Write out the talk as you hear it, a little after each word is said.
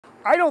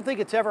I don't think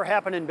it's ever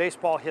happened in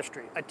baseball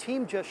history. A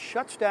team just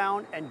shuts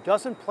down and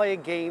doesn't play a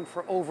game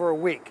for over a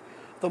week.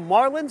 The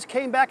Marlins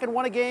came back and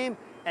won a game,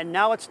 and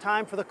now it's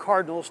time for the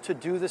Cardinals to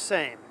do the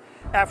same.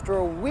 After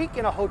a week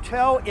in a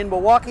hotel in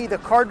Milwaukee, the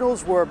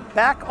Cardinals were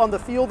back on the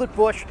field at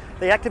Busch.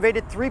 They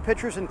activated 3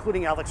 pitchers,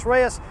 including Alex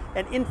Reyes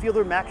and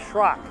infielder Max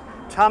Schrock.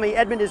 Tommy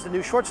Edman is the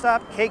new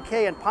shortstop.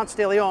 KK and Ponce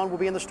de Leon will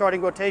be in the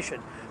starting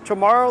rotation.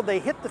 Tomorrow, they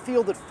hit the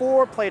field at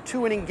 4, play a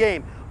 2-inning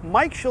game.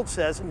 Mike Shildt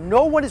says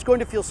no one is going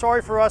to feel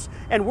sorry for us,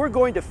 and we're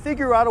going to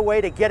figure out a way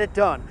to get it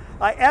done.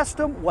 I asked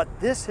him what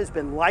this has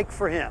been like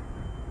for him.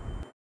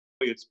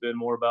 It's been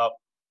more about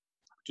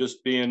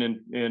just being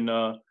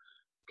in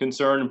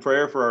concern and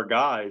prayer for our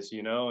guys,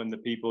 and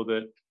the people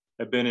that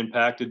have been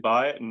impacted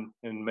by it,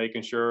 and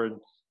making sure and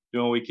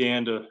doing what we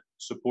can to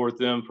support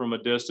them from a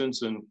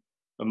distance and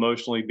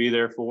emotionally be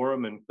there for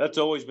them. And that's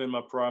always been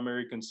my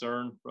primary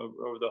concern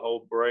over the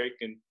whole break,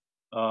 and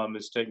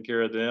is taking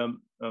care of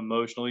them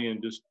emotionally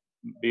and just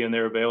being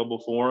there available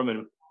for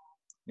them.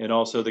 And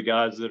also the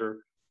guys that are,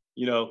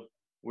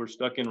 we're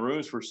stuck in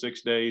rooms for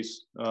 6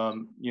 days,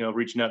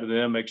 reaching out to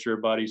them, make sure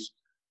everybody's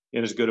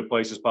in as good a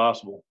place as possible.